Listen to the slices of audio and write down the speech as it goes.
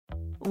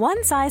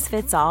One size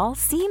fits all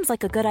seems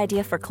like a good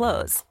idea for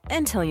clothes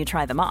until you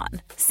try them on.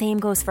 Same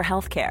goes for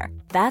healthcare.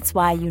 That's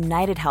why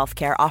United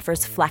Healthcare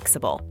offers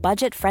flexible,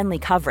 budget-friendly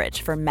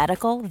coverage for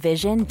medical,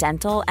 vision,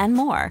 dental, and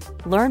more.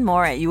 Learn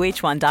more at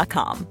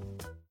uh1.com.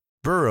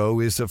 Burrow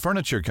is a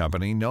furniture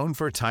company known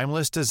for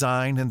timeless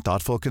design and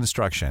thoughtful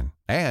construction,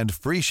 and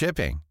free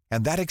shipping,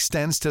 and that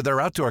extends to their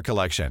outdoor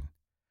collection.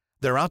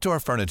 Their outdoor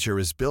furniture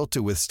is built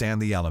to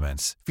withstand the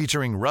elements,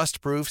 featuring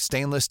rust-proof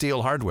stainless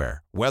steel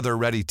hardware,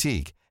 weather-ready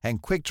teak, and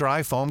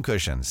quick-dry foam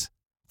cushions.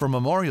 For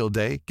Memorial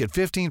Day, get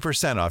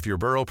 15% off your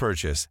Burrow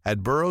purchase at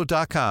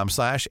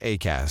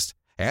burrow.com/ACAST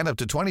and up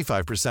to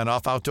 25%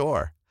 off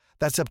outdoor.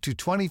 That's up to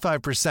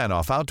 25%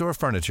 off outdoor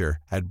furniture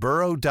at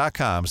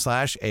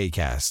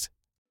burrow.com/ACAST.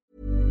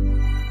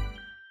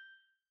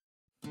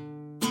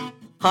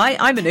 Hi,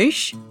 I'm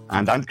Anoush.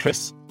 And I'm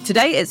Chris.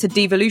 Today it's a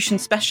devolution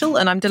special,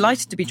 and I'm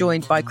delighted to be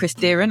joined by Chris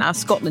Deeran, our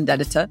Scotland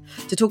editor,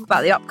 to talk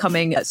about the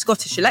upcoming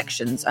Scottish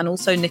elections and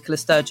also Nicola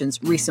Sturgeon's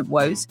recent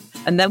woes.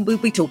 And then we'll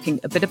be talking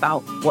a bit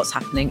about what's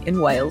happening in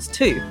Wales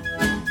too.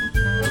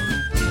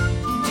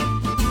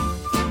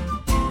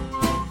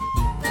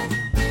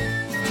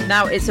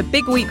 Now, it's a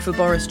big week for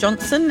Boris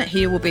Johnson.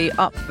 He will be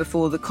up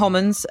before the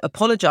Commons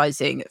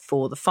apologising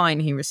for the fine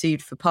he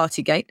received for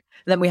Partygate.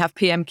 Then we have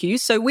PMQs.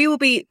 So we will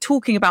be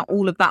talking about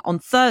all of that on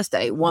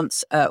Thursday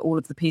once all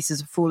of the pieces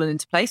have fallen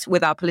into place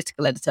with our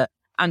political editor,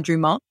 Andrew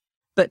Mark.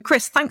 But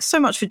Chris, thanks so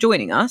much for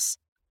joining us.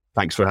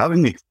 Thanks for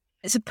having me.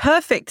 It's a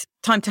perfect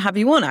time to have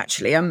you on,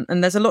 actually, and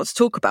there's a lot to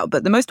talk about.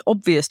 But the most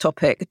obvious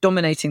topic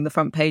dominating the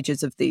front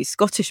pages of the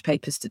Scottish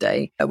papers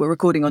today, we're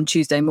recording on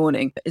Tuesday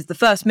morning, is the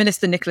First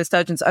Minister, Nicola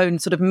Sturgeon's own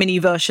sort of mini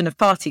version of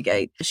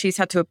Partygate. She's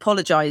had to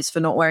apologise for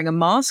not wearing a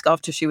mask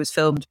after she was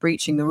filmed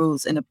breaching the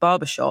rules in a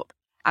barbershop,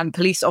 and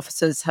police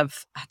officers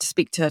have had to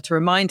speak to her to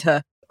remind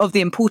her of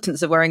the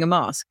importance of wearing a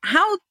mask.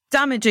 How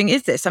damaging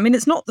is this? I mean,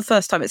 it's not the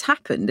first time it's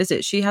happened, is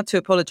it? She had to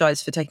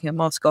apologise for taking her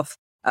mask off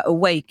at a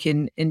wake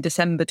in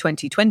December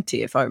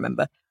 2020, if I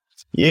remember.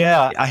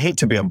 Yeah, I hate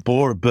to be a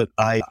bore, but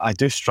I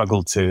do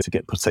struggle to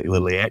get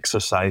particularly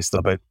exercised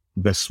about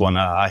this one.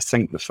 I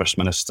think the First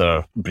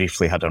Minister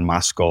briefly had her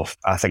mask off.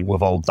 I think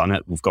we've all done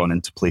it. We've gone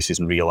into places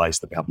and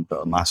realised that we haven't put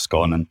our mask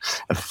on. And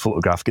if a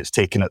photograph gets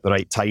taken at the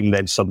right time,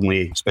 then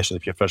suddenly, especially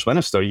if you're First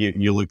Minister,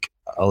 you look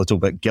a little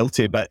bit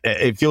guilty. But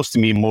it feels to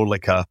me more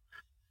like a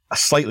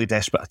slightly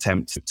desperate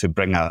attempt to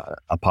bring a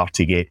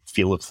Partygate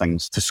feel of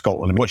things to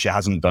Scotland. And what she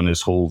hasn't done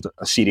is hold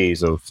a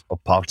series of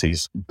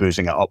parties,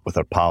 boozing it up with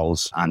her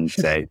pals and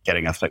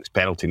getting a fixed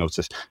penalty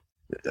notice.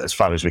 As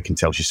far as we can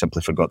tell, she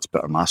simply forgot to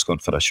put her mask on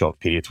for a short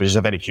period, which is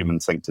a very human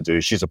thing to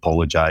do. She's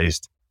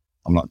apologised.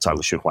 I'm not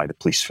entirely sure why the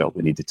police felt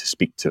they needed to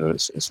speak to her.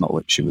 It's not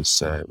like she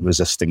was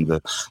resisting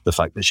the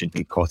fact that she'd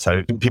been caught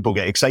out. People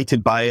get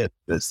excited by it.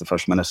 It's the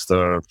First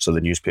Minister, so the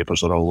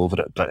newspapers are all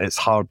over it. But it's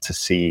hard to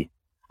see.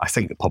 I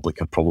think the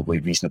public are probably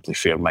reasonably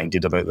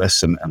fair-minded about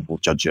this and will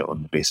judge it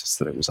on the basis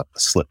that it was a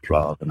slip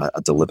rather than a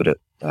deliberate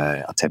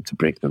attempt to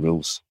break the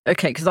rules.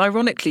 OK, because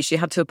ironically, she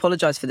had to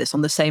apologise for this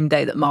on the same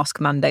day that mask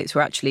mandates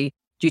were actually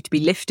due to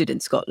be lifted in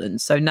Scotland.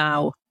 So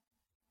now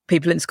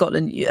people in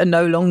Scotland are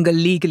no longer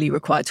legally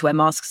required to wear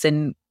masks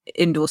in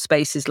indoor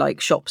spaces like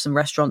shops and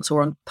restaurants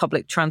or on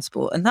public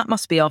transport. And that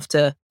must be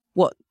after,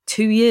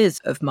 2 years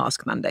of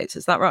mask mandates.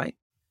 Is that right?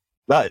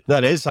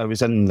 That is. I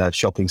was in the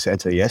shopping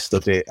centre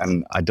yesterday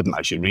and I didn't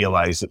actually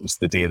realise it was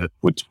the day that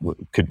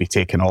could be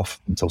taken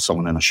off until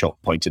someone in a shop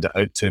pointed it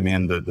out to me,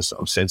 and the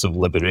sort of sense of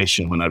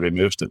liberation when I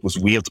removed it was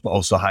weird but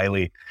also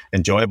highly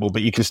enjoyable.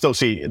 But you can still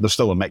see there's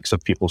still a mix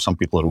of people. Some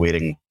people are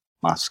wearing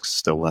masks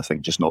still, I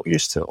think, just not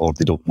used to, or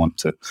they don't want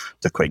to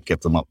quite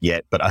give them up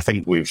yet. But I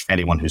think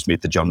anyone who's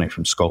made the journey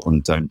from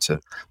Scotland down to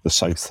the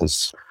south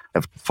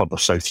further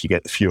south you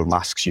get, the fewer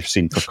masks you've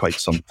seen for quite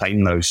some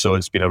time now. So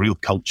it's been a real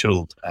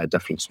cultural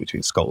difference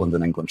between Scotland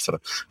and England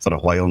for a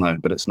while now.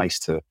 But it's nice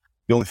to.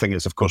 The only thing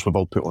is, of course, we've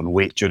all put on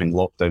weight during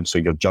lockdown, so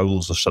your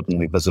jowls are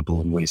suddenly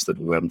visible in ways that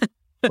we weren't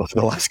for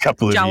the last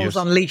couple of years. Jowls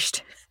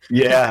unleashed.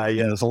 Yeah,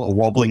 there's a lot of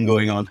wobbling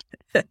going on.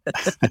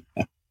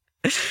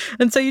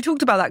 And so you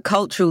talked about that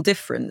cultural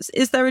difference.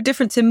 Is there a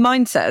difference in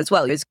mindset as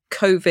well? Is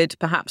COVID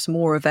perhaps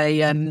more of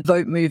a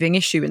vote-moving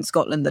issue in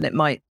Scotland than it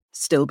might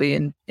still be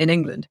in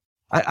England?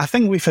 I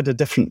think we've had a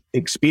different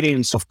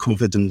experience of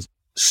COVID in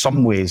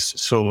some ways.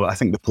 So I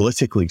think the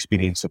political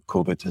experience of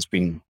COVID has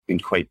been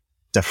quite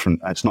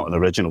different. It's not an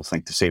original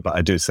thing to say, but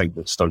I do think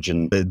that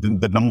Sturgeon,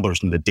 the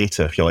numbers and the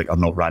data, if you like, are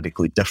not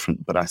radically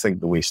different. But I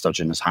think the way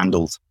Sturgeon has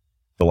handled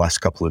the last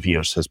couple of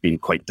years has been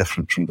quite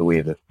different from the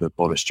way that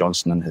Boris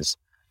Johnson and his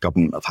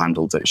government have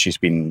handled it. She's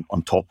been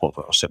on top of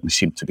it, or certainly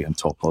seemed to be on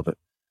top of it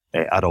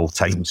at all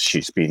times.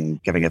 She's been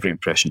giving every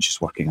impression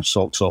she's working her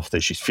socks off,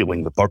 that she's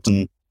feeling the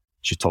burden.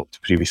 She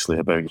talked previously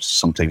about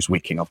sometimes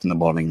waking up in the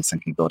morning and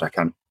thinking, God, I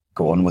can't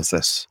go on with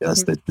this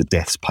as the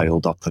deaths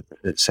piled up,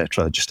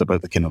 etc. Just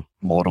about the kind of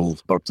moral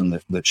burden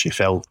that she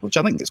felt, which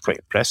I think is quite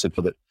impressive,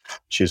 but that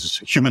she's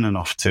human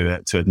enough to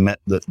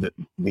admit that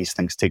these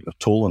things take their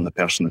toll on the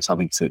person that's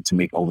having to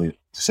make all the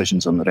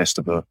decisions on the rest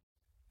of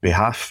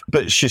behalf.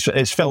 But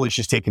it's felt like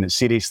she's taken it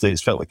seriously.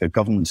 It's felt like the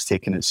government's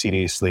taken it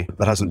seriously.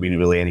 There hasn't been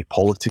really any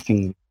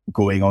politicking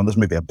going on. There's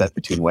maybe a bit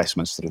between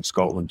Westminster and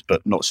Scotland,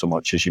 but not so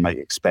much as you might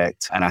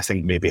expect. And I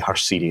think maybe her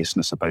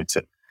seriousness about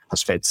it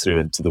has fed through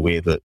into the way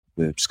that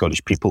the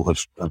Scottish people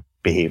have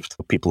behaved.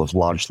 People have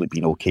largely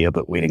been okay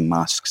about wearing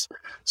masks.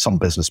 Some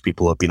business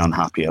people have been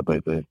unhappy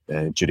about the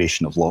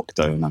duration of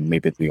lockdown and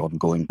maybe the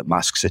ongoing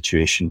mask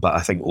situation. But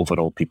I think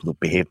overall people have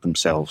behaved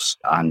themselves,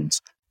 and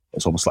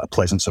it's almost like a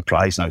pleasant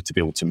surprise now to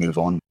be able to move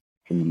on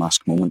from the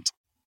mask moment.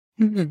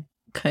 Mm-hmm.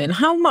 Okay, and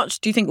how much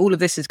do you think all of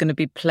this is going to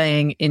be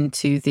playing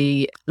into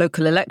the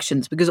local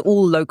elections? Because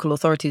all local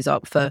authorities are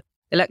up for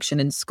election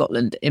in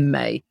Scotland in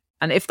May.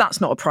 And if that's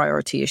not a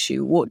priority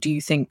issue, what do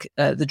you think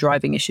the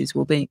driving issues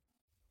will be?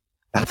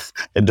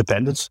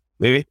 Independence,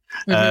 maybe.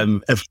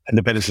 If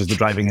independence is the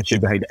driving issue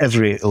behind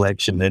every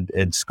election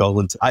in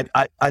Scotland.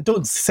 I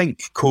don't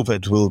think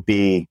COVID will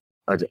be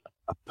a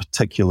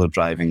particular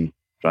driving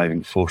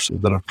force.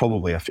 There are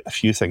probably a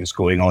few things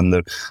going on.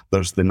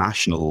 There's the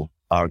national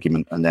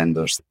argument, and then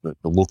there's the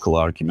local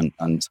argument.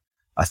 And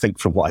I think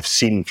from what I've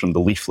seen from the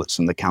leaflets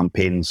and the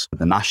campaigns,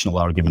 the national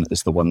argument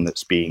is the one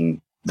that's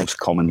being most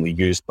commonly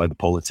used by the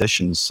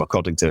politicians.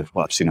 According to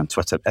what I've seen on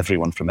Twitter,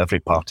 everyone from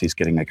every party is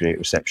getting a great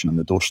reception on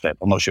the doorstep.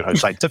 I'm not sure how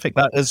scientific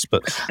that is,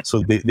 but so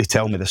they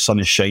tell me the sun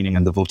is shining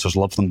and the voters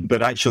love them.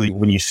 But actually,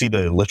 when you see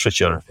the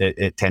literature,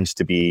 it tends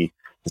to be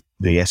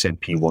the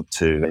SNP want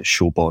to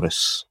show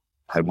Boris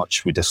how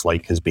much we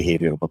dislike his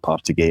behaviour over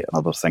Partygate and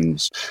other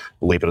things.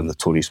 Labour and the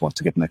Tories want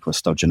to give Nicola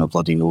Sturgeon a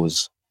bloody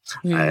nose.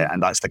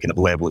 And that's the kind of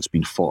level it's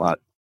been fought at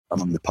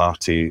among the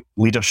party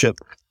leadership.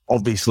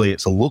 Obviously,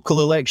 it's a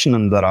local election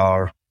and there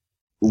are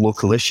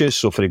local issues.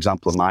 So, for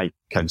example, in my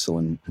council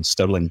in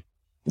Stirling,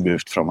 we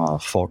moved from a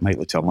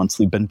fortnightly to a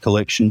monthly bin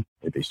collection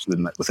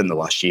within the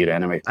last year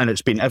anyway.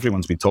 And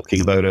everyone's been talking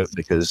about it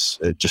because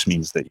it just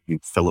means that you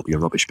fill up your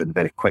rubbish bin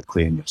very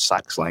quickly and your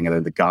sacks lying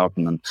around the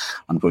garden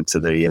and going to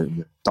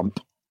the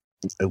dump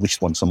at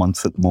least once a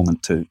month at the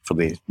moment to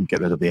get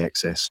rid of the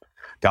excess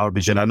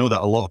garbage. And I know that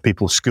a lot of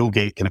people's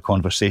Schoolgate kind of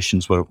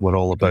conversations were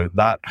all about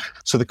that.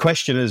 So the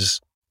question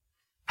is,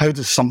 how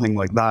does something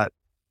like that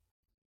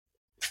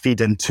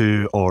feed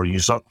into or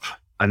usurp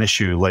an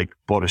issue like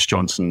Boris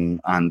Johnson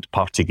and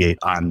Partygate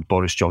and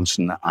Boris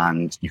Johnson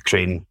and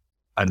Ukraine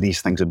and these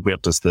things, and where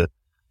does the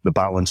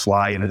balance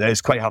lie? And it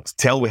is quite hard to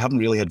tell. We haven't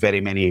really had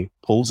very many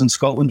polls in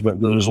Scotland, but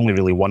there's only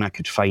really one I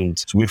could find.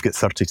 So we've got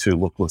 32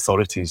 local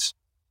authorities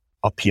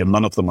up here.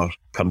 None of them are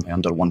currently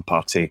under one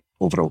party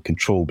overall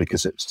control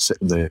because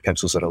the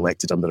councils are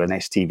elected under an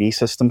STV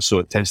system. So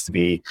it tends to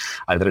be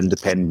either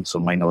independents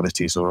or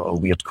minorities or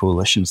weird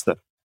coalitions that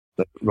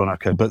run our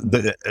country.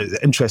 But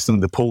interestingly,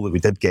 the poll that we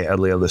did get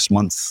earlier this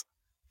month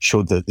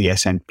showed that the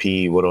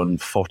SNP were on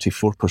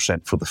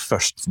 44% for the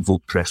first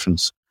vote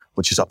preference,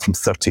 which is up from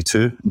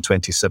 32 in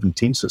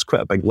 2017. So it's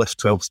quite a big lift,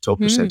 12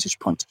 percentage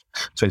points.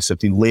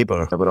 2017,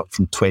 Labour were up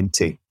from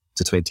 20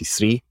 to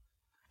 23.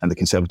 And the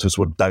Conservatives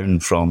were down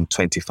from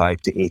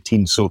 25 to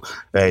 18. So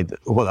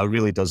what that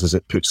really does is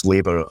it puts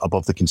Labour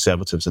above the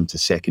Conservatives into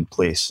second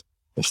place,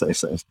 if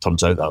it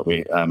turns out that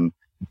way.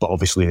 But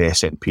obviously the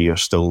SNP are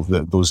still,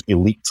 those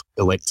elite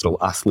electoral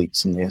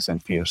athletes in the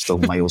SNP are still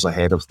miles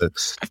ahead of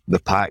the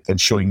pack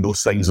and showing no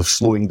signs of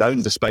slowing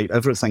down despite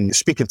everything.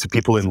 Speaking to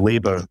people in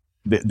Labour,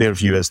 their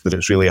view is that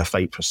it's really a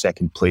fight for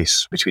second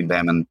place between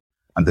them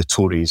and the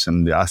Tories.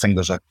 And I think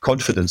there's a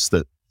confidence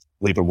that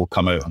Labour will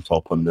come out on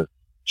top on the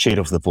share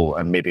of the vote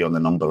and maybe on the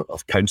number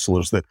of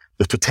councillors. The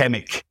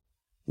totemic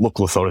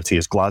local authority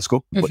is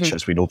Glasgow, which,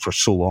 as we know, for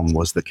so long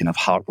was the kind of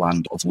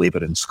heartland of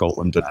Labour in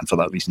Scotland, and for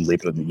that reason,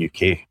 Labour in the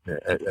UK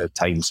at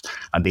times.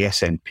 And the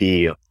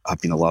SNP have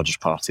been the largest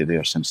party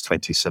there since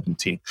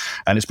 2017.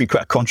 And it's been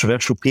quite a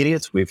controversial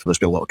period. There's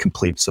been a lot of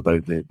complaints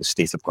about the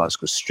state of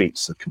Glasgow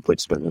streets, the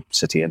complaints about the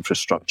city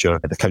infrastructure.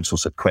 The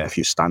council's had quite a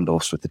few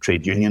standoffs with the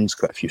trade unions,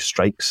 quite a few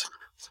strikes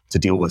to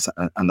deal with,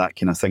 and that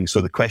kind of thing. So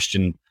the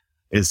question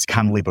is,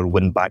 can Labour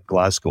win back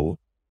Glasgow?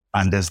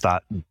 And is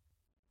that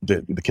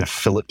the kind of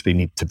fillip they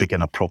need to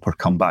begin a proper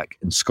comeback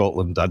in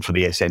Scotland, and for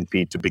the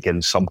SNP to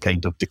begin some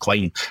kind of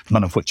decline,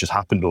 none of which has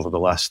happened over the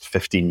last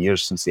 15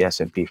 years since the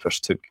SNP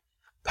first took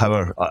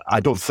power? I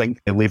don't think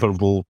Labour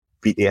will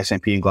beat the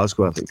SNP in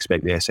Glasgow. I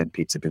expect the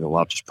SNP to be the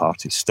largest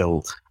party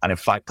still. And in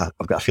fact,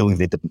 I've got a feeling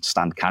they didn't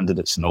stand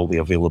candidates in all the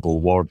available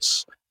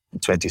wards in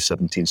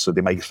 2017. So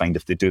they might find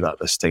if they do that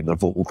this time, their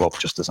vote will go up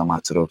just as a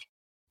matter of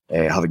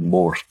having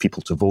more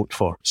people to vote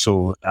for.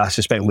 So I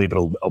suspect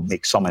Labour will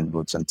make some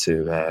inroads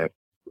into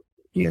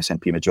the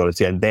SNP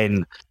majority. And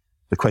then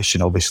the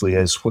question obviously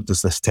is, what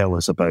does this tell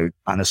us about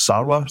Anas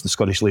Sarwar, the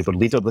Scottish Labour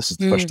leader? This is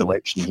the first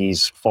election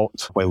he's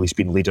fought while he's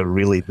been leader.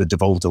 Really, the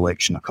devolved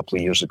election a couple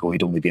of years ago,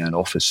 he'd only been in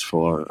office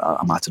for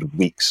a matter of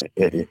weeks.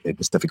 It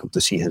was difficult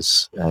to see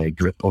his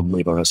grip on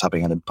Labour as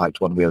having an impact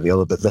one way or the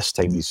other, but this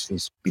time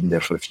he's been there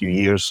for a few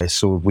years.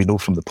 So we know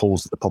from the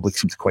polls that the public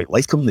seem to quite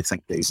like him. They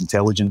think that he's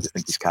intelligent, they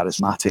think he's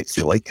charismatic,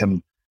 they like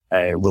him.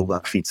 Will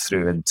that feed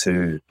through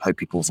into how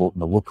people vote in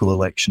the local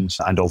elections?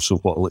 And also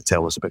what will it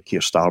tell us about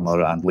Keir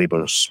Starmer and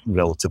Labour's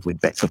relatively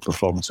better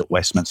performance at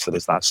Westminster?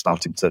 Is that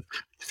starting to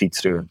feed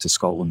through into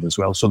Scotland as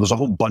well? So there's a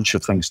whole bunch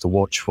of things to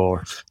watch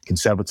for.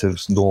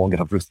 Conservatives no longer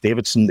have Ruth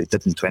Davidson. They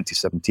did in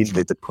 2017.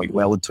 They did quite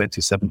well in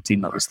 2017.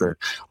 That was the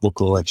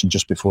local election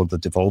just before the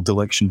devolved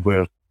election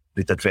where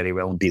they did very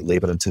well and beat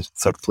Labour into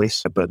third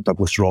place. But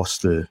Douglas Ross,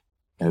 the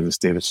Ruth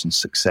Davidson's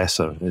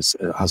successor,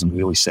 hasn't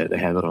really set the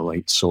heather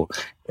alight. So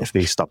if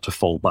they start to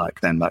fall back,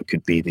 then that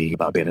could be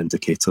an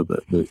indicator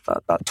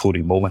that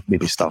Tory moment may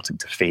be starting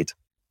to fade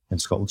in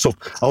Scotland. So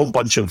a whole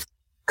bunch of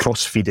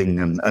cross-feeding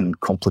and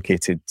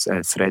complicated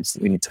threads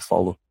that we need to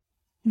follow.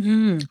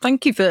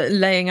 Thank you for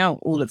laying out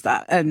all of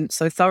that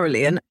so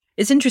thoroughly. And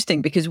it's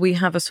interesting because we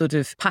have a sort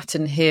of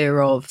pattern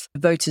here of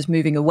voters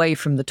moving away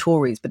from the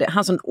Tories, but it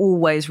hasn't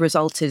always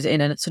resulted in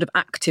a sort of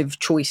active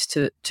choice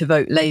to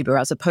vote Labour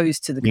as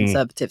opposed to the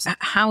Conservatives.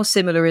 How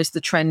similar is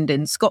the trend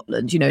in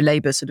Scotland? You know,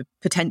 Labour sort of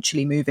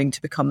potentially moving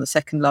to become the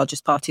second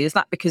largest party. Is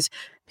that because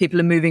people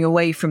are moving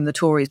away from the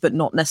Tories, but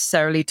not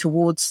necessarily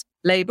towards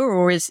Labour?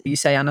 Or is, you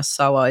say Anas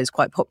Sarwar is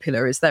quite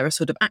popular, is there a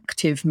sort of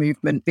active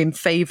movement in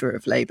favour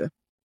of Labour?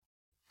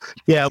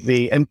 Yeah,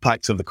 the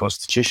impact of the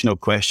constitutional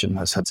question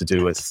has had to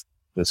do with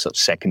the sort of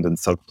second and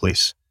third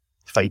place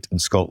fight in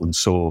Scotland.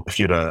 So if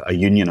you're a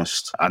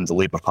unionist, and the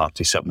Labour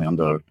Party, certainly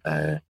under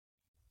the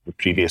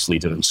previous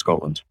leader in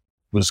Scotland,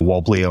 was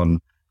wobbly on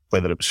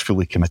whether it was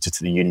fully committed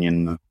to the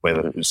union,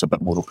 whether it was a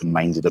bit more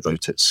open-minded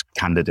about its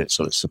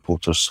candidates or its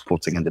supporters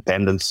supporting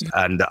independence.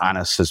 And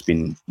Anas has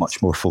been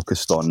much more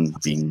focused on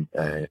being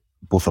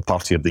both a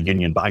party of the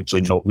union, but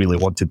actually not really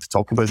wanted to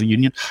talk about the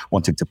union,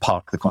 wanting to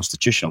park the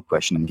constitutional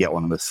question and get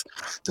on with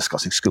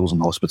discussing schools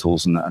and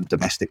hospitals and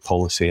domestic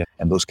policy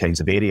and those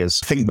kinds of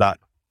areas. I think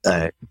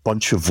that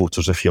bunch of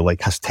voters, if you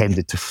like, has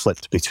tended to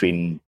flit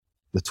between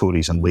the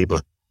Tories and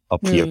Labour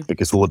up here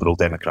because the Liberal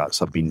Democrats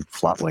have been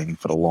flatlining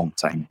for a long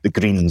time. The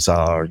Greens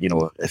are, you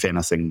know, if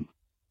anything,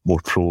 more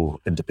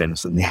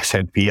pro-independence than the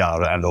SNP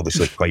are, and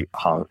obviously quite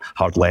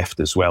hard left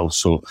as well.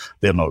 So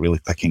they're not really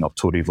picking up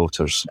Tory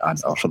voters,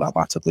 or for that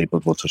matter, Labour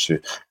voters who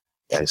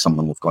some of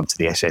them have gone to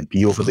the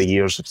SNP over the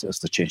years as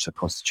they changed their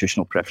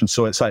constitutional preference.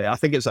 So I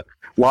think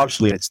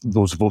largely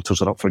those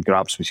voters are up for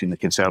grabs between the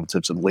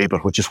Conservatives and Labour,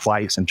 which is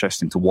why it's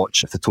interesting to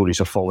watch if the Tories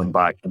are falling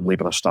back and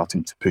Labour are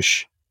starting to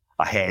push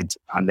ahead,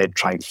 and then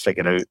try and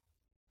figure out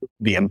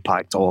the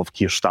impact of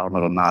Keir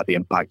Starmer on that, the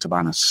impact of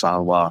Anas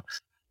Sarwar.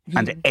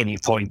 And at any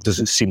point, does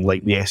it seem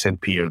like the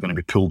SNP are going to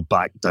be pulled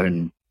back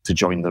down to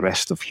join the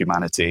rest of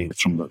humanity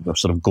from the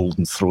sort of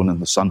golden throne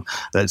in the sun?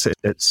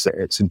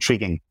 It's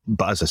intriguing.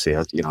 But as I say,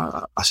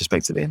 I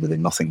suspect at the end of the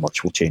day, nothing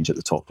much will change at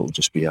the top. It will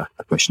just be a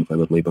question of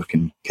whether Labour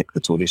can kick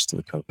the Tories to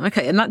the curb.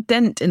 Okay, and that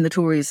dent in the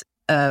Tories'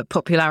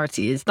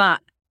 popularity, is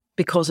that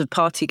because of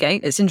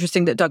Partygate? It's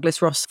interesting that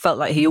Douglas Ross felt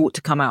like he ought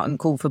to come out and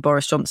call for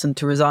Boris Johnson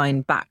to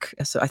resign back.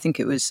 So I think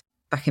it was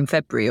back in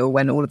February or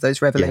when all of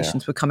those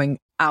revelations were coming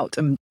out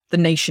and the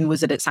nation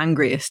was at its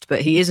angriest,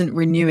 but he isn't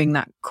renewing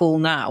that call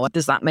now.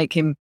 Does that make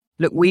him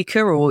look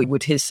weaker, or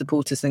would his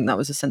supporters think that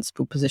was a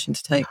sensible position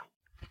to take?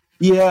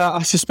 Yeah,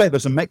 I suspect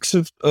there's a mix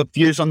of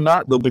views on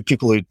that. There'll be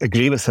people who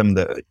agree with him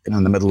that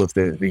in the middle of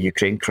the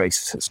Ukraine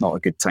crisis, it's not a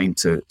good time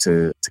to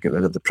get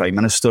rid of the Prime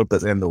Minister,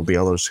 but then there'll be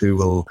others who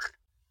will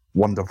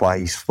wonder why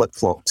he's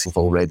flip-flopped. We've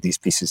all read these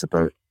pieces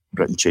about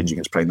Britain changing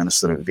its Prime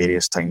Minister at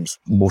various times,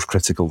 more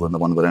critical than the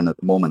one we're in at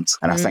the moment.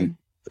 And I think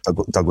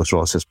Douglas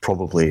Ross has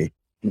probably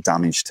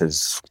damaged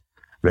his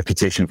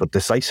reputation for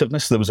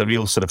decisiveness. There was a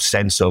real sort of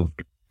sense of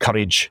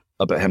courage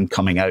about him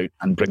coming out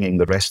and bringing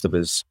the rest of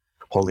his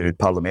Holyrood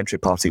parliamentary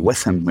party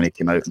with him when he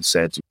came out and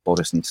said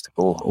Boris needs to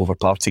go over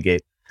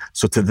Partygate.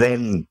 So to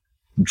then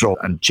drop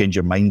and change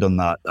your mind on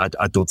that,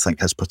 I don't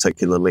think has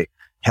particularly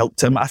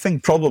helped him. I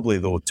think probably,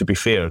 though, to be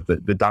fair,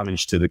 the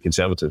damage to the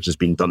Conservatives has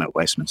been done at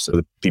Westminster.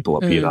 The people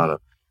up here are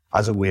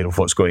as aware of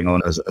what's going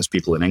on as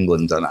people in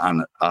England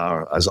and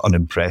are as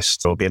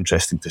unimpressed. So it'll be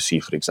interesting to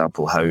see, for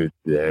example, how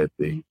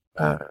the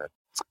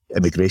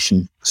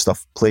immigration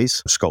stuff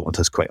plays. Scotland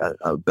has quite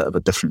a bit of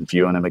a different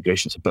view on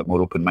immigration. It's a bit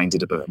more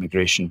open-minded about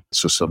immigration.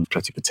 So some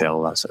Priti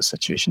Patel, that sort of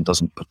situation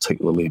doesn't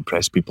particularly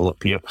impress people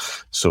up here.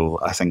 So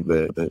I think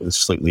the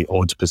slightly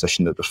odd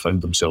position that they've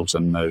found themselves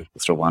in now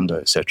with Rwanda,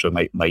 etc.,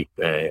 might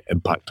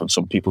impact on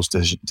some people's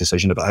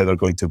decision about how they're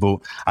going to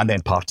vote. And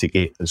then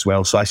Partygate as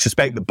well. So I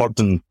suspect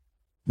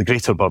the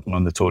greater burden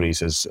on the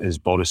Tories is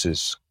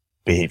Boris's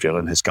behaviour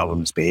and his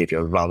government's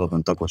behaviour rather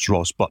than Douglas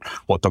Ross. But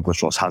what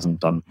Douglas Ross hasn't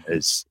done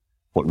is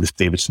what Ruth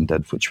Davidson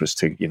did, which was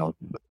to,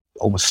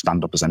 almost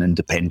stand up as an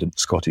independent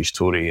Scottish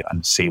Tory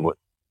and say what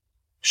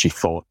she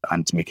thought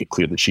and to make it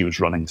clear that she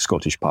was running the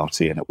Scottish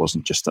party and it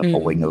wasn't just a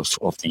wing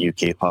of the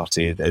UK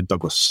party.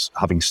 Douglas,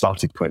 having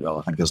started quite well,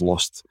 I think has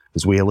lost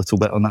his way a little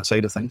bit on that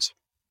side of things.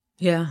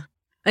 Yeah.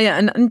 Yeah,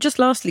 and just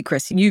lastly,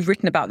 Chris, you've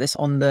written about this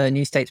on the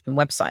New Statesman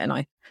website, and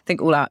I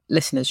think all our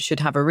listeners should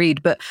have a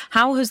read. But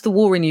how has the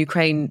war in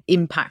Ukraine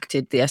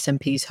impacted the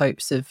SNP's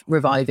hopes of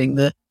reviving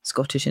the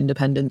Scottish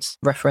independence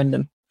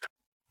referendum?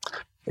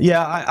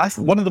 Yeah, I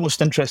one of the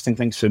most interesting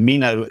things for me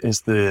now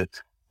is the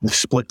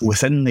split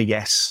within the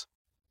Yes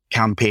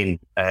campaign,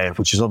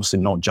 which is obviously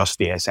not just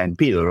the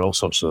SNP. There are all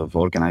sorts of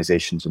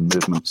organisations and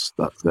movements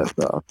that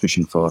are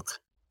pushing for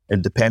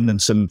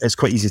independence. And it's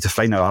quite easy to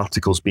find out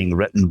articles being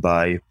written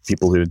by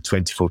people who in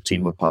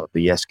 2014 were part of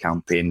the Yes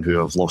campaign, who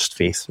have lost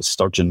faith with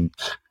Sturgeon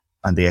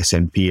and the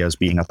SNP as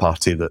being a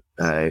party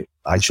that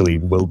actually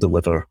will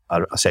deliver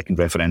a second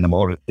referendum,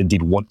 or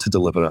indeed want to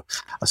deliver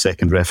a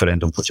second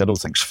referendum, which I don't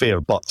think is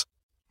fair. But,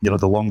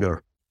 the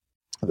longer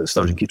that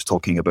Sturgeon keeps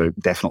talking about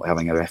definitely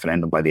having a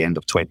referendum by the end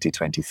of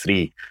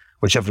 2023,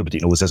 which everybody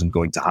knows isn't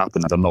going to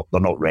happen. They're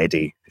not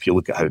ready. If you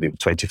look at how they were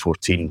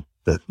 2014,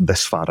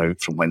 this far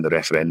out from when the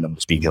referendum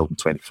was being held in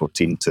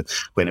 2014 to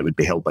when it would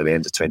be held by the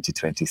end of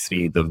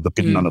 2023, there've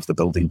been none of the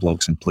building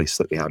blocks in place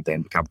that they had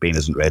then. The campaign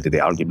isn't ready, the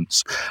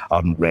arguments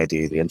aren't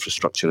ready, the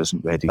infrastructure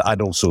isn't ready.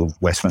 And also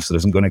Westminster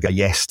isn't going to get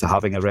yes to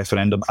having a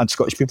referendum, and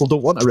Scottish people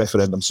don't want a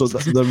referendum. So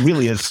there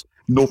really is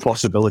no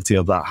possibility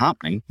of that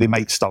happening. They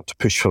might start to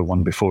push for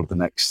one before the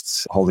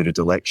next Holyrood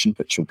election,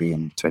 which will be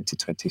in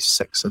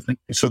 2026, I think.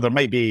 So there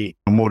might be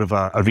more of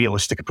a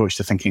realistic approach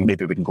to thinking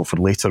maybe we can go for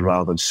later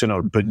rather than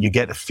sooner. But you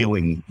get the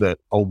feeling that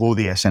although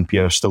the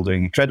SNP are still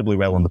doing incredibly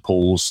well in the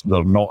polls,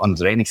 they're not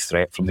under any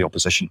threat from the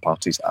opposition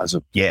parties as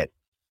of yet.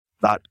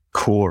 That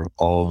core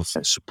of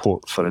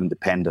support for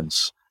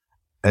independence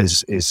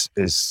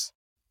is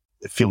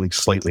feeling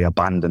slightly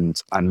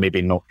abandoned and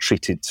maybe not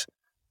treated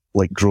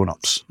like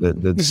grown-ups,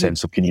 the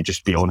sense of, can you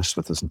just be honest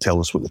with us and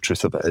tell us what the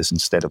truth of it is,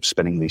 instead of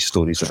spinning these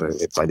stories about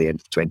it by the end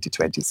of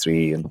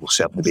 2023 and we'll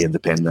certainly be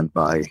independent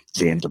by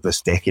the end of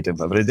this decade.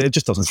 It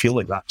just doesn't feel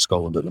like that in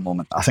Scotland at the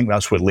moment. I think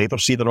that's where Labour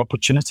see their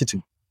opportunity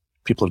to.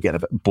 People are getting a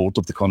bit bored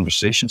of the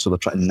conversation, so they're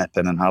trying to nip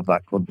in and have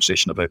that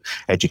conversation about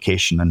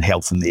education and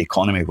health and the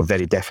economy were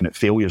very definite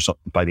failures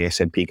by the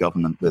SNP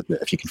government, that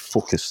if you can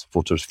focus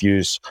voters'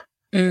 views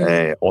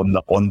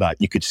on that,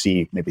 you could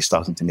see maybe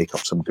starting to make up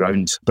some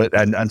ground. But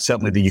and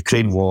certainly the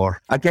Ukraine war.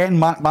 Again,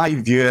 my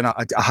view, and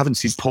I haven't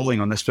seen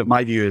polling on this, but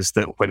my view is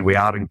that when we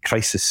are in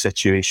crisis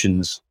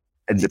situations,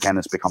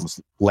 independence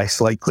becomes less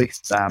likely.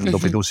 There'll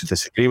be those who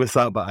disagree with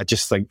that, but I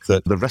just think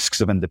that the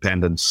risks of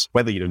independence,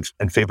 whether you're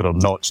in favour or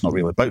not, it's not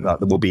really about that.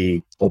 There will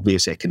be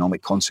obvious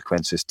economic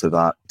consequences to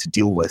that to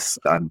deal with,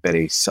 and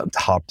very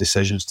hard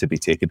decisions to be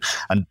taken.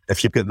 And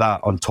if you've got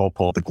that on top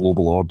of the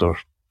global order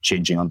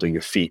changing under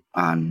your feet,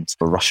 and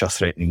for Russia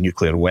threatening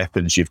nuclear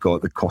weapons, you've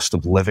got the cost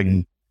of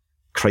living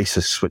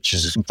crisis, which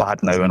is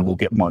bad now and will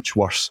get much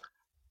worse.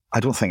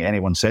 I don't think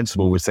anyone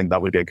sensible would think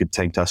that would be a good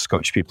time to ask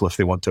Scottish people if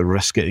they want to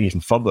risk it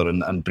even further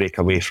and break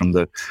away from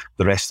the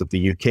rest of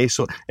the UK.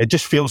 So it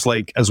just feels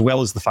like, as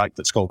well as the fact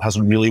that Scotland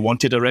hasn't really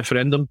wanted a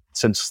referendum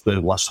since the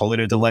last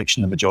Holyrood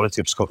election, the majority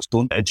of Scots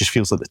don't, it just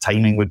feels like the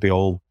timing would be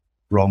all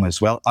wrong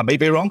as well. I may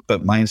be wrong,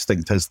 but my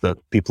instinct is that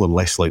people are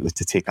less likely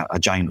to take a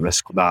giant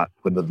risk with that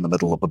when they're in the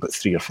middle of about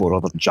 3 or 4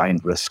 other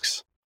giant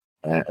risks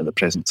at the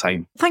present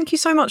time. Thank you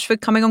so much for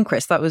coming on,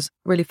 Chris. That was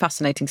really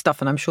fascinating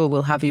stuff, and I'm sure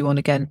we'll have you on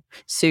again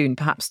soon,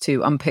 perhaps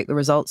to unpick the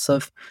results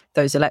of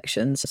those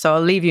elections. So I'll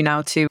leave you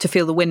now to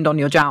feel the wind on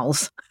your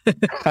jowls.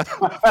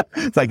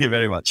 Thank you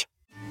very much.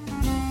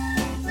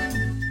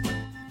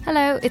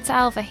 Hello, it's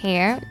Alva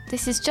here.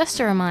 This is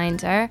just a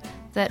reminder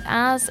that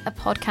as a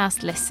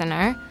podcast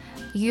listener,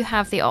 you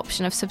have the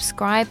option of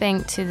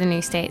subscribing to The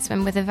New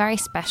Statesman with a very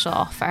special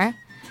offer.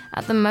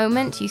 At the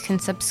moment, you can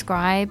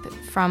subscribe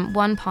from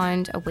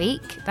 £1 a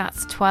week.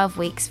 That's 12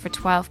 weeks for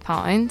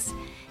 £12.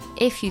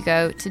 If you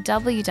go to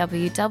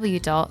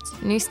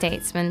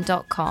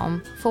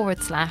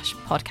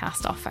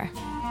www.newstatesman.com/podcast offer.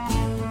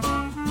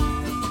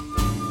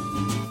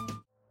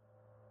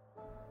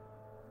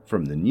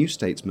 From The New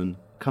Statesman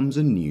comes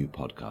a new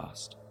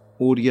podcast,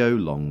 Audio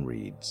Long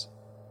Reads.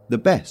 The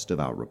best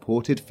of our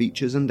reported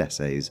features and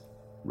essays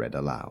read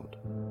aloud.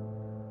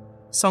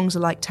 Songs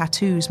are like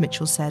tattoos,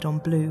 Mitchell said on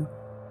Blue.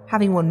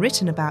 Having one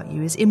written about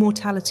you is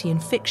immortality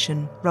and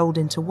fiction rolled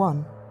into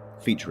one.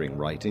 Featuring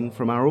writing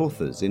from our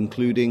authors,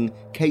 including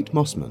Kate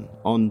Mossman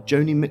on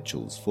Joni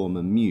Mitchell's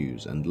former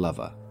muse and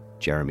lover,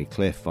 Jeremy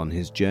Cliff on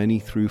his journey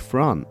through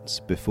France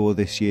before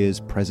this year's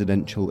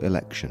presidential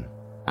election,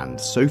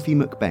 and Sophie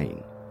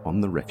McBain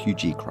on the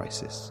refugee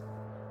crisis.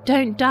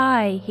 "Don't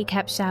die," he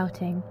kept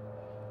shouting.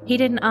 He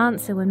didn't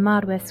answer when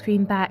Mardware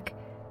screamed back,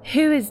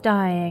 "Who is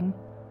dying?"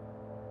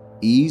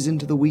 Ease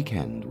into the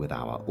weekend with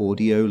our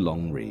audio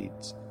long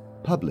reads,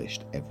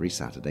 published every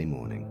Saturday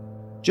morning.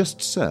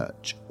 Just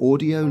search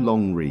Audio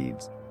Long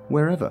Reads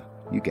wherever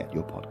you get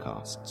your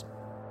podcasts.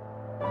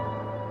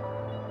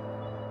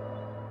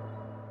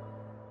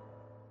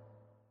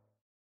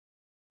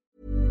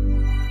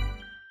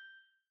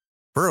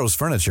 Burrow's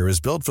furniture is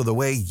built for the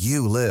way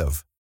you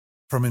live.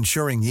 From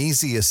ensuring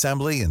easy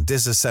assembly and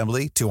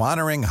disassembly to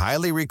honoring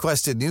highly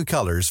requested new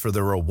colors for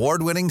their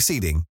award-winning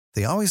seating,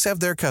 they always have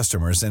their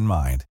customers in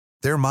mind.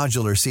 Their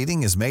modular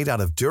seating is made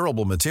out of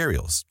durable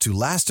materials to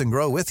last and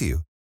grow with you.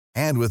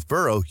 And with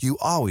Burrow, you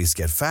always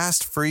get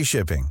fast, free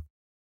shipping.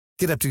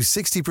 Get up to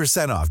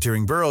 60% off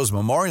during Burrow's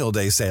Memorial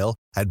Day sale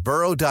at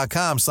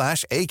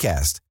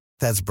burrow.com/ACAST.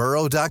 That's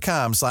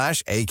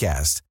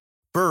burrow.com/ACAST.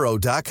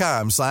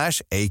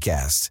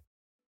 burrow.com/ACAST.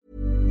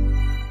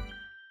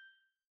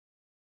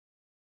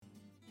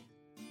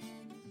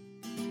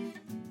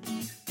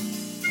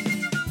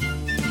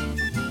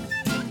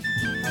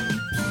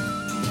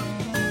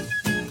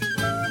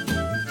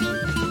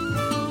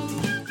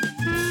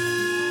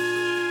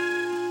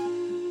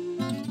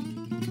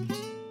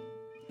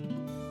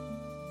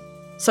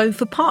 So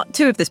for part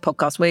 2 of this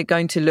podcast, we're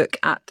going to look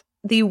at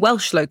the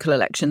Welsh local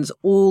elections.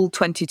 All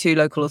 22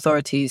 local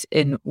authorities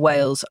in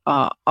Wales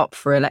are up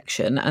for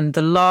election, and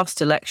the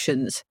last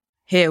elections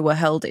here were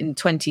held in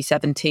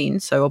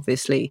 2017. So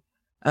obviously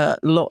a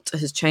lot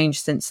has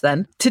changed since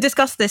then. To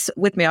discuss this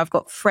with me, I've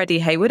got Freddie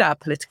Hayward, our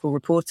political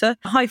reporter.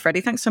 Hi, Freddie.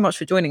 Thanks so much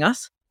for joining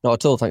us. Not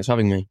at all. Thanks for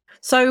having me.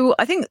 So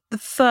I think the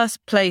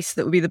first place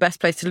that would be the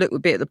best place to look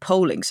would be at the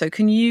polling. So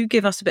can you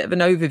give us a bit of an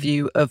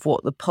overview of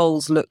what the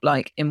polls look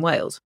like in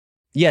Wales?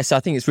 Yes, I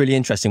think it's really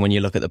interesting when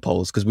you look at the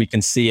polls because we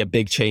can see a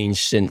big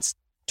change since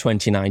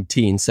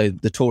 2019. So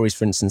the Tories,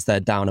 for instance, they're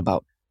down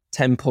about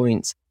 10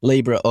 points.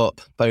 Labour are up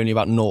by only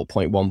about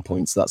 0.1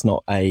 points. So that's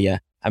not a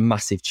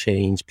massive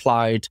change.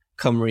 Plaid,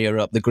 Cymru are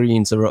up. The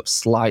Greens are up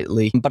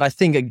slightly. But I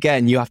think,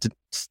 again, you have to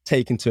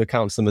take into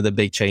account some of the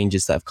big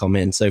changes that have come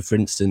in. So, for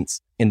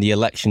instance, in the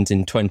elections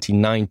in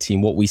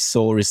 2019, what we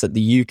saw is that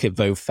the UKIP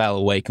vote fell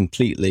away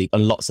completely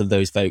and lots of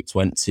those votes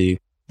went to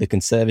the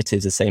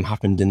Conservatives. The same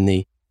happened in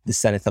the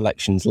Senate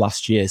elections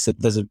last year. So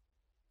there's a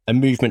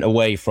movement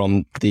away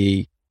from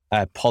the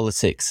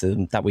politics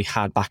that we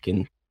had back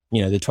in,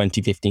 the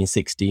 2015,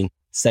 16,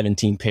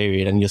 17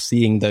 period. And you're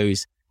seeing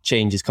those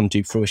changes come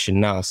to fruition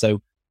now.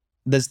 So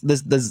there's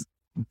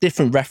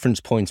different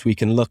reference points we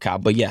can look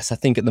at. But yes, I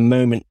think at the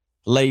moment,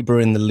 Labour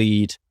in the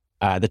lead,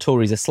 the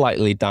Tories are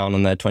slightly down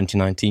on their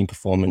 2019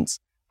 performance.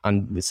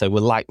 And so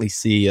we'll likely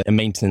see a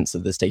maintenance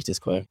of the status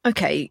quo.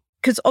 Okay,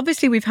 because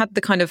obviously we've had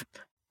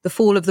the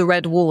fall of the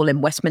Red Wall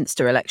in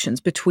Westminster elections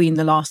between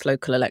the last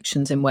local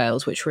elections in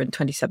Wales, which were in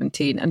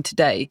 2017 and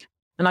today.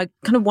 And I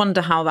kind of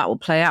wonder how that will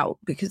play out,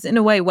 because in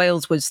a way,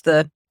 Wales was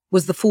the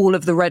fall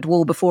of the Red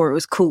Wall before it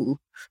was cool.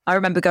 I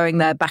remember going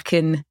there back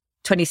in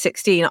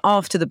 2016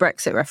 after the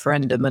Brexit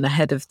referendum and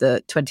ahead of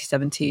the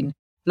 2017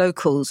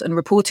 locals and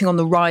reporting on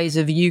the rise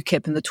of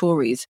UKIP and the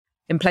Tories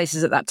in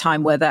places at that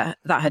time where that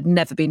had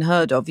never been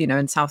heard of,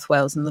 in South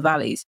Wales and the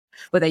valleys,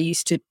 where they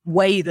used to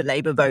weigh the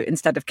Labour vote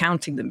instead of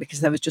counting them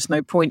because there was just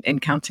no point in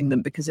counting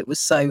them because it was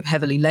so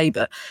heavily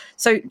Labour.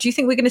 So do you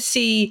think we're going to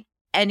see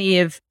any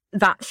of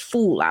that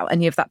fallout,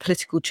 any of that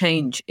political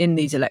change in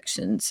these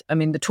elections? I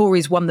mean, the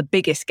Tories won the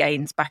biggest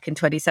gains back in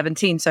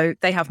 2017, so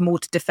they have more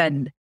to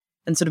defend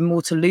and sort of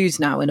more to lose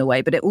now in a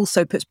way, but it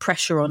also puts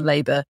pressure on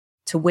Labour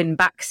to win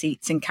back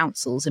seats in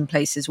councils in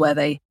places where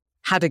they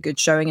had a good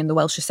showing in the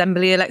Welsh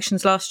Assembly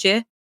elections last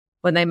year,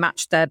 when they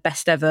matched their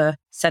best ever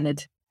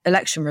Senedd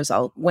election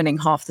result, winning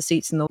half the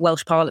seats in the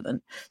Welsh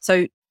Parliament.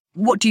 So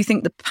what do you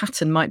think the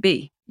pattern might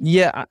be?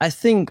 Yeah, I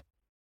think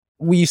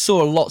we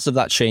saw lots of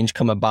that change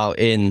come about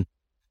in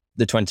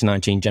the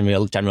 2019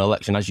 general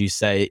election. As you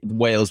say,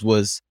 Wales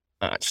was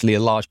actually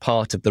a large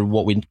part of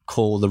what we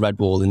call the Red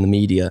Wall in the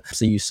media.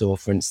 So you saw,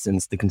 for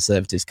instance, the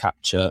Conservatives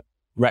capture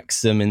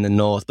Wrexham in the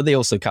north, but they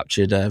also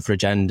captured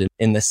Bridgend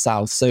in the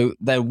south. So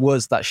there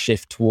was that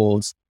shift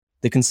towards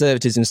the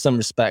Conservatives in some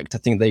respect. I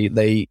think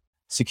they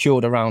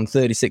secured around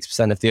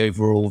 36% of the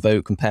overall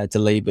vote compared to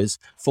Labour's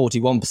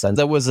 41%.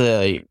 There was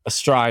a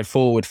stride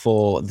forward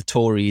for the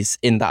Tories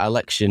in that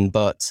election,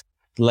 but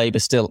Labour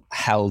still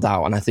held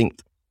out. And I think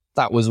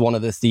that was one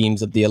of the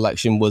themes of the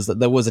election, was that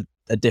there was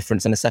a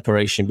difference and a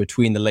separation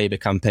between the Labour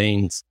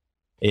campaigns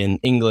in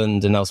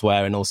England and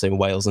elsewhere, and also in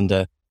Wales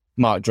under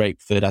Mark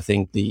Drakeford. I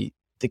think the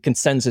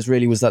consensus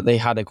really was that they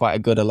had quite a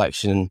good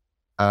election,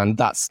 and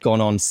that's gone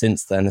on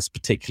since then, as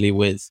particularly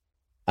with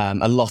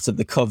a lot of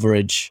the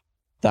coverage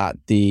that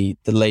the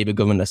Labour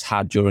government has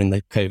had during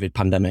the COVID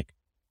pandemic.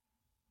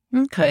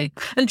 Okay.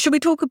 And should we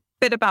talk a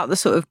bit about the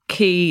sort of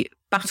key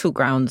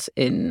battlegrounds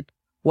in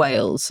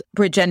Wales?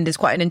 Bridgend is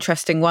quite an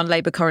interesting one.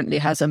 Labour currently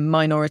has a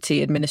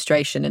minority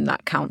administration in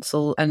that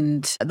council,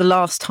 and the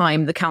last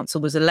time the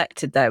council was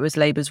elected there, it was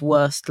Labour's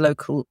worst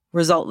local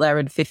result there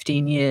in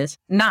 15 years.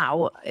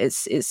 Now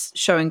it's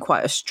showing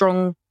quite a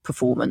strong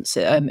performance.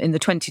 In the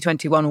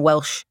 2021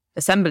 Welsh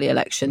Assembly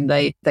election,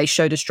 they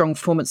showed a strong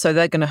performance, so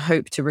they're going to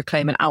hope to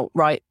reclaim an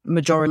outright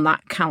majority in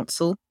that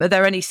council. Are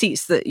there any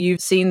seats that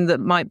you've seen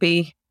that might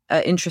be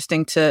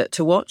interesting to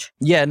watch?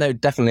 Yeah, no,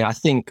 definitely. I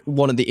think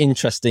one of the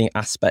interesting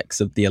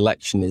aspects of the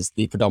election is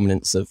the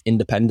predominance of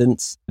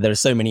independents. There are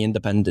so many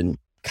independent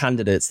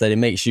candidates that it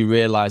makes you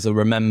realise or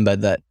remember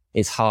that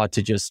it's hard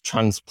to just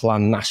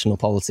transplant national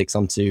politics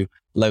onto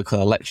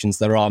local elections.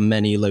 There are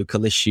many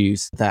local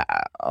issues that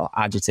are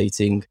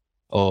agitating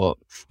or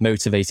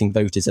motivating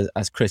voters,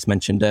 as Chris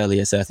mentioned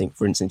earlier. So I think,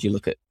 for instance, you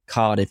look at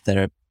Cardiff,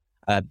 there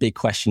are big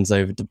questions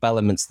over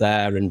developments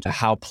there and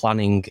how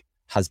planning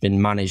has been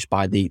managed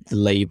by the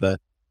Labour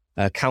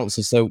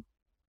council. So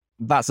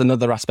that's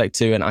another aspect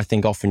too. And I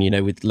think often,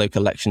 with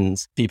local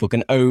elections, people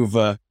can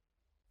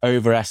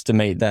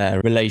overestimate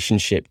their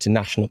relationship to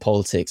national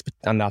politics.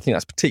 And I think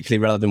that's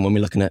particularly relevant when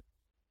we're looking at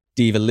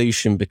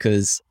devolution,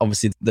 because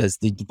obviously there's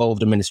the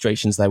devolved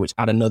administrations there, which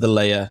add another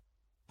layer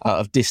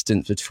of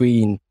distance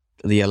between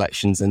the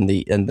elections and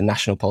the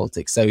national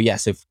politics. So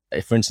yes, if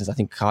for instance, I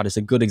think Cardiff's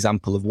a good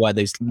example of where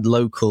those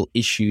local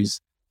issues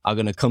are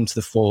going to come to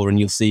the fore, and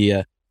you'll see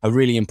a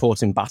really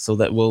important battle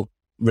that will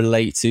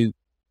relate to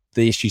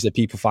the issues that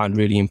people find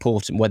really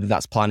important, whether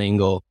that's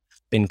planning or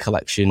bin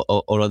collection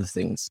or other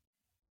things.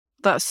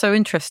 That's so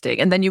interesting.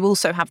 And then you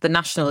also have the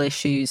national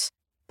issues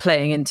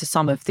playing into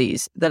some of the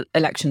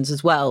elections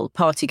as well,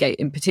 Partygate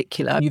in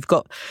particular. You've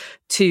got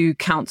two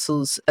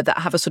councils that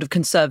have a sort of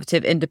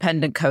conservative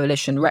independent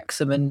coalition,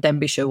 Wrexham and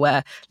Denbighshire,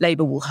 where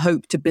Labour will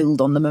hope to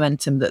build on the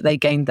momentum that they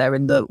gained there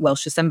in the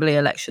Welsh Assembly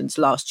elections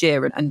last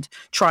year and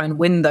try and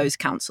win those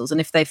councils.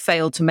 And if they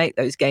fail to make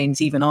those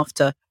gains, even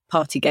after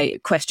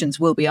Partygate, questions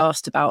will be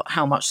asked about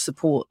how much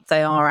support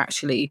they are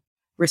actually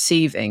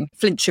receiving.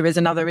 Flintshire is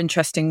another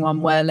interesting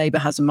one where Labour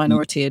has a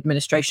minority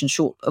administration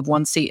short of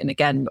one seat. And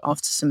again,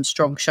 after some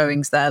strong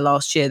showings there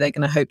last year, they're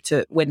going to hope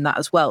to win that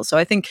as well. So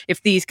I think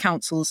if these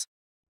councils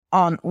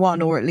aren't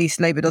won, or at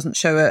least Labour doesn't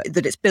show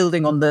that it's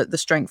building on the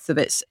strength of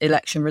its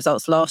election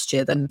results last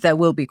year, then there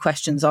will be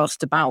questions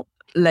asked about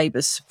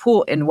Labour's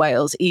support in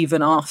Wales,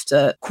 even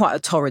after quite a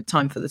torrid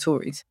time for the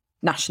Tories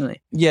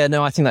nationally. Yeah,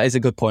 no, I think that is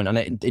a good point. And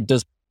it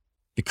does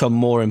become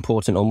more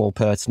important or more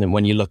pertinent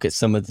when you look at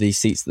some of the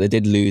seats that they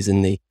did lose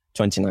in the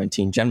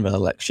 2019 general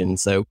election.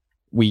 So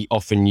we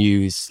often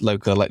use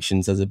local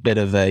elections as a bit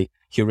of a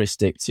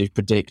heuristic to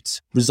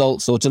predict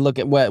results or to look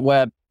at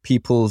where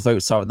people's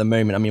votes are at the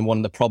moment. I mean, one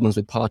of the problems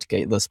with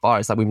Partygate thus far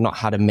is that we've not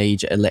had a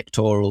major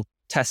electoral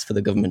test for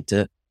the government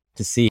to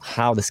see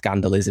how the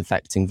scandal is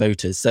affecting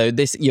voters. So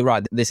this, you're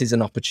right, this is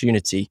an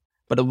opportunity.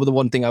 But the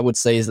one thing I would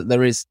say is that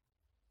there is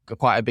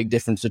quite a big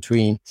difference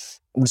between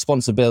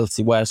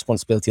responsibility, where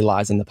responsibility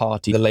lies in the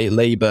party.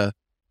 The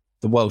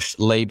Welsh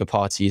Labour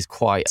Party is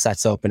quite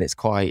set up and it's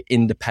quite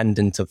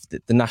independent of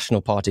the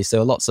national party.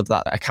 So lots of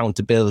that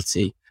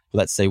accountability,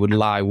 let's say, would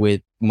lie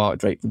with Mark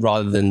Drake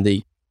rather than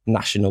the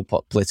national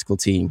political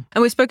team.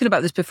 And we've spoken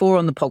about this before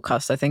on the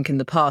podcast, I think, in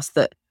the past,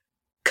 that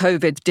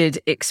COVID did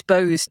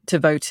expose to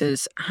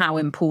voters how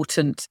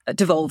important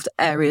devolved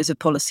areas of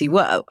policy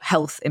were.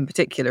 Health in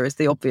particular is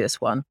the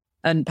obvious one.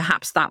 And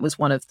perhaps that was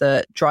one of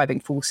the driving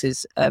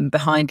forces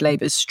behind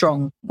Labour's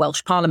strong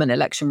Welsh Parliament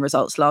election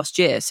results last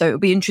year. So it'll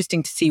be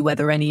interesting to see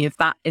whether any of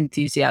that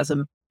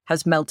enthusiasm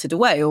has melted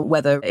away or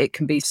whether it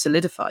can be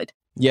solidified.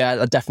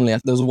 Yeah, definitely.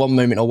 There was one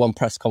moment or one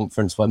press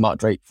conference where Mark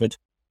Drakeford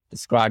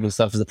described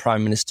himself as the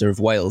Prime Minister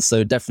of Wales.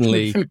 So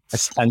definitely a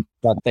sense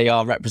that they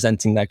are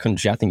representing their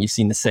country. I think you've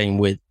seen the same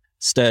with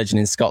Sturgeon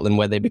in Scotland,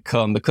 where they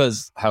become,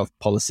 because health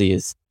policy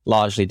is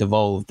largely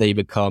devolved, they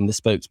become the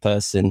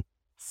spokesperson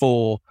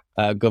for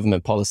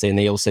government policy, and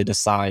they also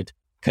decide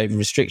COVID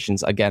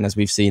restrictions. Again, as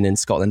we've seen in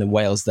Scotland and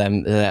Wales,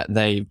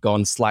 they've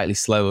gone slightly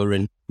slower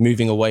in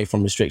moving away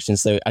from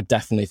restrictions. So I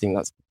definitely think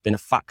that's been a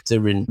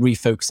factor in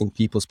refocusing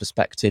people's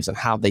perspectives and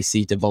how they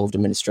see devolved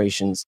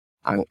administrations,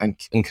 and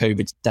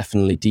COVID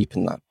definitely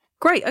deepened that.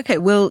 Great. Okay,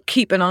 we'll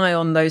keep an eye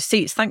on those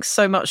seats. Thanks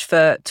so much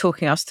for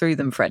talking us through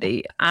them,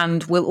 Freddie.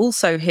 And we'll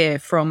also hear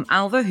from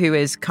Alva, who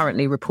is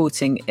currently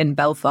reporting in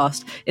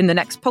Belfast, in the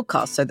next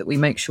podcast, so that we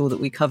make sure that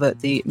we cover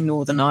the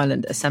Northern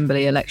Ireland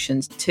Assembly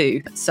elections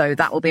too. So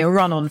that will be a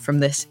run-on from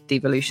this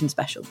devolution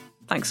special.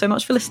 Thanks so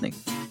much for listening.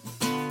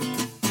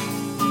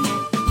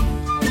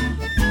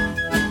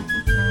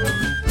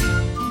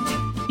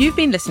 You've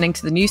been listening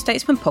to the New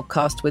Statesman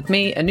podcast with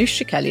me,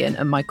 Anoosh Chakelian,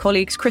 and my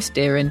colleagues Chris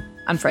Deerin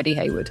and Freddie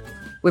Hayward.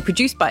 We're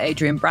produced by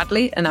Adrian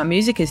Bradley, and our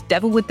music is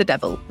Devil with the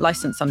Devil,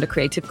 licensed under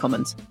Creative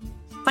Commons.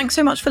 Thanks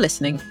so much for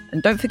listening,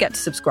 and don't forget to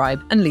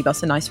subscribe and leave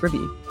us a nice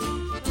review.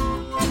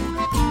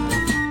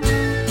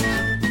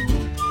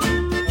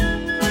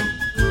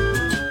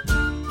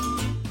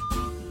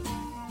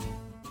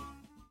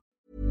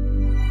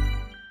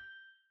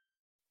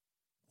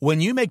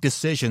 When you make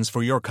decisions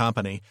for your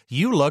company,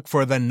 you look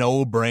for the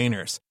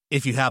no-brainers.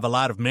 If you have a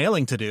lot of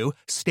mailing to do,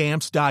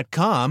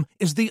 Stamps.com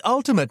is the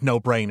ultimate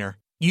no-brainer.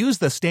 Use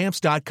the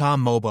Stamps.com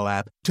mobile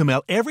app to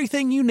mail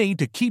everything you need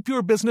to keep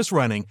your business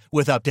running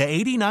with up to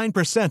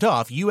 89%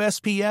 off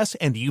USPS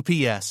and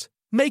UPS.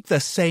 Make the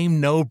same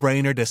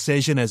no-brainer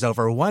decision as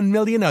over 1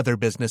 million other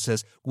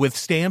businesses with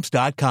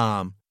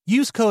Stamps.com.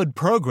 Use code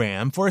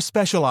PROGRAM for a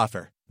special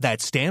offer.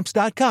 That's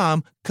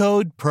Stamps.com,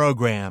 code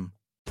PROGRAM.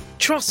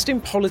 Trust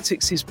in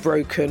politics is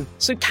broken,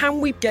 so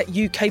can we get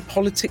UK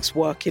politics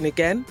working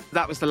again?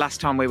 That was the last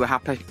time we were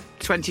happy.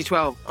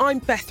 2012. I'm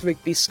Beth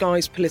Rigby,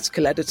 Sky's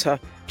political editor.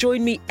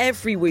 Join me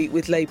every week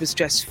with Labour's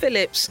Jess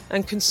Phillips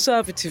and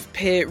Conservative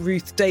peer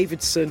Ruth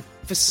Davidson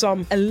for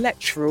some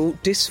electoral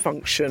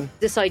dysfunction.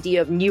 This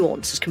idea of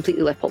nuance is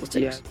completely left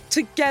politics. Yeah.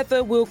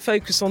 Together we'll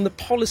focus on the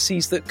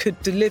policies that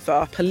could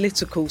deliver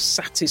political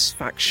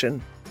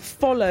satisfaction.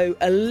 Follow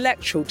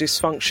Electoral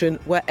Dysfunction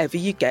wherever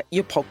you get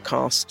your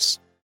podcasts.